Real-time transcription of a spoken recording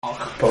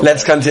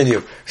Let's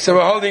continue. So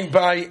we're holding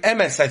by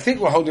emes. I think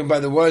we're holding by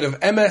the word of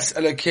emes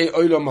elokei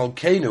olam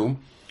malkeinu.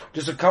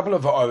 Just a couple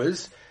of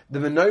hours. The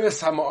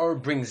Menoyas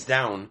HaMa'or brings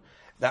down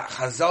that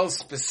Chazal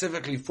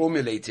specifically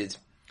formulated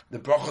the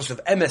brachos of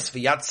emes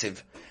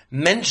v'yatziv,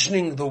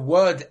 mentioning the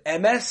word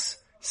emes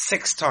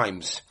 6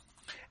 times.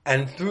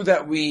 And through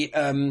that we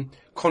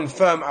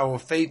confirm our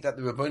faith that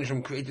the Rebbeinu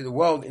Shalom created the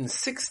world in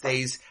 6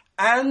 days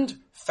and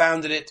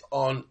founded it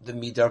on the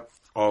midah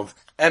of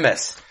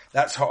emes.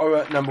 That's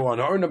ha'ora number 1.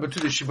 Ha'ora number 2,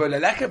 the Shivoi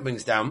Leleka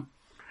brings down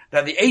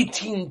that the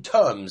 18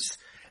 terms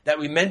that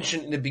we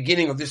mentioned in the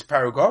beginning of this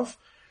paragraph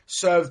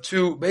serve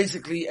to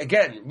basically,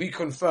 again,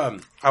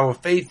 reconfirm our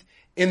faith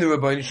in the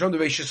Rebbeinu Shalom. The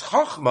Reishis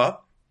Chachma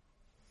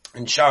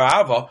and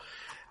Shara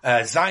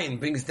Ava, Zion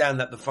brings down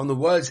that from the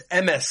words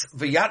emes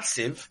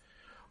v'yatziv,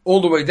 all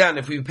the way down,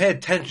 if we pay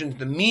attention to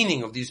the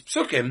meaning of these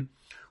psukim,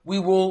 we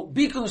will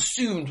be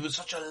consumed with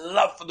such a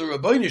love for the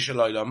Rebbeinu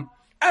Shalom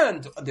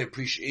and the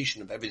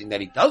appreciation of everything that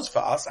he does for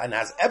us and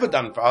has ever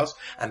done for us,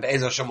 and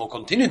Be'ez Hashem will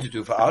continue to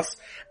do for us,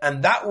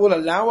 and that will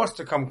allow us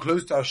to come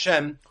close to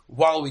Hashem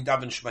while we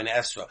daven Shemona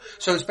Esra.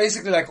 So it's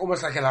basically like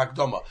almost like an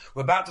Hakdama.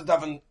 We're about to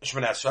daven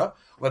Shemona Esra,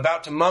 we're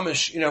about to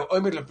mamish,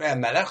 Omid Lefnei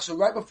Melech. So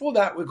right before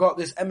that, we've got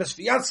this emes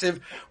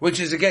v'yatziv, which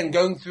is again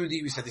going through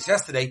we said this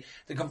yesterday,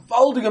 the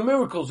gewaldige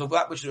miracles of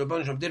that which the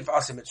Rebbeinu Shalom did for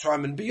us in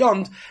Mitzrayim and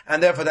beyond,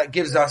 and therefore that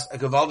gives us a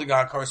gewaldige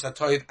hakaras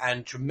hatoiv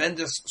and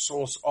tremendous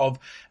source of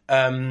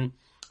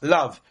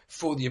love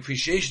for the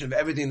appreciation of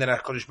everything that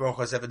HaKadosh Baruch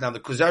Hu has ever done. The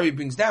Kuzari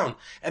brings down,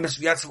 emes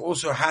v'yatziv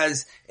also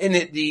has in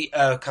it the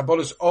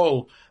Kabbalah's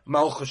Ol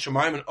Malchus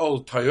Shemaim and Ol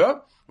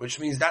Torah, which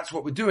means that's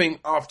what we're doing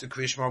after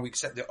Kriya Shema. We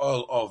accept the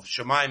Ol of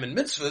Shemaim and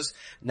Mitzvahs.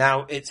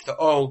 Now it's the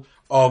Ol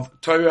of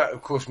Torah,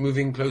 of course,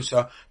 moving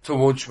closer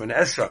towards Shemona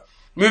Esra.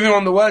 Moving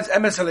on, the words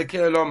emes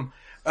elokei olam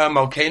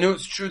malkeinu.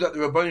 It's true that the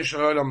Rebbeinu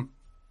Shalom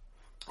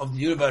of the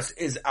universe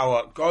is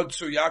our God.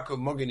 So Yaakov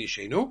Mogen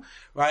Ishenu.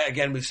 Right,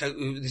 again, this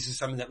is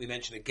something that we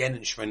mentioned again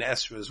in Shemona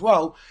Esra as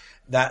well,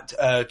 that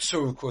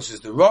Tzur, of course, is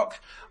the rock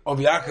of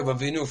Yaakov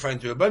Avinu, referring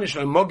to Rebbeinu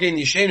Shalom. Mogen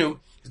Ishenu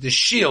is the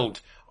shield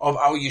of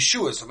our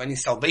Yeshuas, of any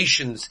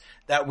salvations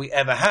that we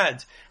ever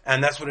had.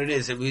 And that's what it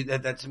is.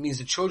 That means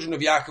the children of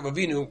Yaakov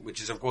Avinu,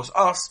 which is of course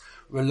us,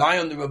 rely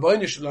on the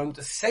Rebbeinu Shalom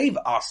to save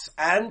us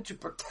and to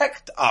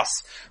protect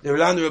us. They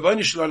rely on the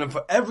Rebbeinu Shalom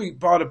for every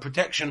part of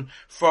protection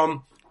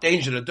from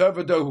danger. The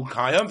Dovado who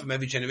Kayam, from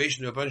every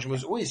generation, the Rebbeinu Shalom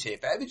was always here.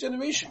 For every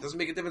generation, it doesn't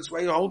make a difference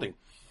where you're holding.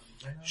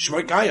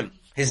 Shmoy Kayam.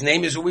 His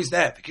name is always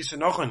there. And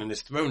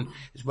his throne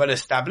is well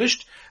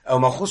established.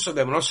 And his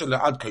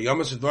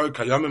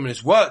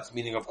words,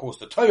 meaning of course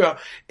the Torah,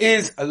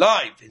 is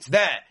alive. It's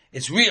there.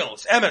 It's real.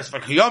 It's emes for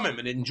Kayamim,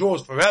 and it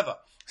endures forever.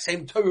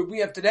 Same Torah we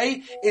have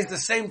today is the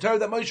same Torah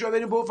that Moshe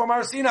Rabbeinu brought from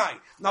Har Sinai.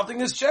 Nothing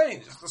has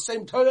changed. It's the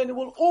same Torah and it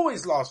will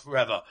always last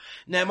forever.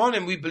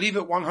 Ne'emanim, we believe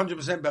it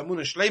 100%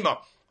 B'emunah Shlema,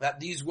 that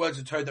these words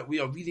of Torah that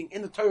we are reading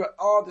in the Torah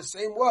are the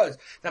same words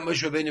that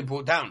Moshe Rabbeinu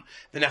brought down.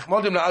 The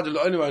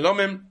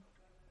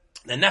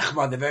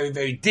Nechma, they're very,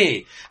 very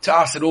dear to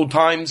us at all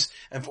times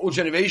and for all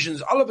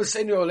generations. Not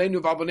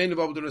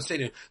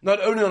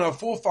only on our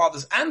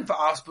forefathers and for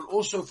us, but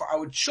also for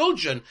our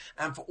children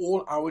and for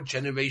all our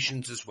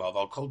generations as well.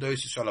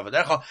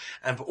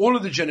 And for all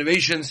of the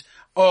generations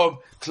of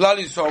Klal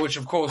Yisrael, which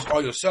of course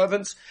are your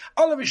servants.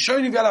 And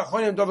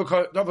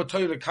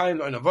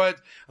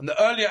the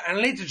earlier and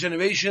later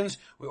generations,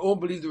 we all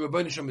believe the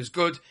Rebbeinu Shalom is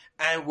good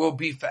and will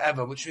be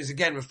forever, which means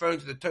again, referring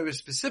to the Torah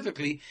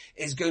specifically,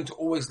 is going to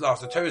always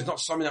last. The Torah is not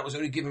something that was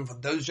only given for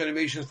those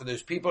generations, for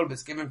those people, but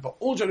it's given for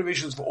all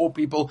generations, for all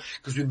people,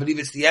 because we believe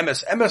it's the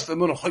emes. Emes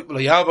v'emunah chok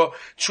v'layava,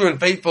 true and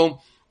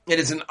faithful. It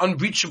is an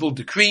unbreachable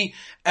decree.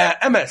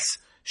 Emes.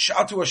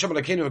 Sha'atu Hashem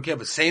Elokeinu Elokei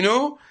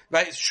Avosenu.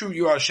 Right, it's true,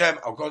 you are Hashem,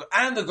 our God,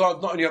 and the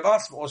God not only of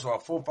us, but also our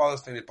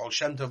forefathers, things like Baal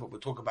Shem Tov, but we'll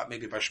talk about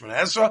maybe by Shemona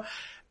Esra.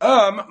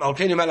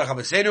 Malkeinu Melech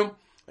Avosenu,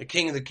 the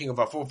king and the king of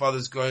our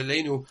forefathers,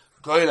 Goyleinu,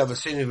 Goyel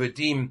Avosenu,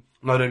 redeem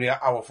not only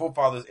our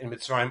forefathers in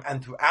Mitzrayim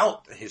and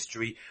throughout the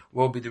history,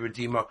 will be the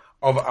redeemer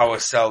of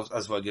ourselves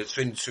as well.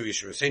 Yotzreinu Tzur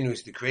Yeshurasenu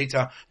is the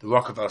creator, the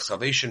rock of our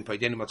salvation.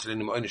 Paidenu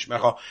Matzalenu Ma'on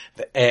Shmecha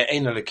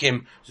ve'ein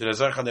Elokim.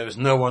 There is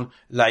no one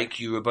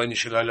like you, Rebbeinu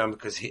Shalom,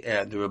 because the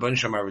Rebbeinu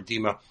Shalom, our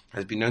redeemer,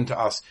 has been known to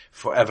us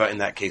forever in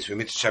that case. We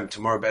meet Hashem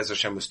tomorrow, Be'ez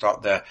Hashem, will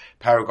start the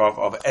paragraph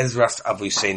of Ezras Avoseinu.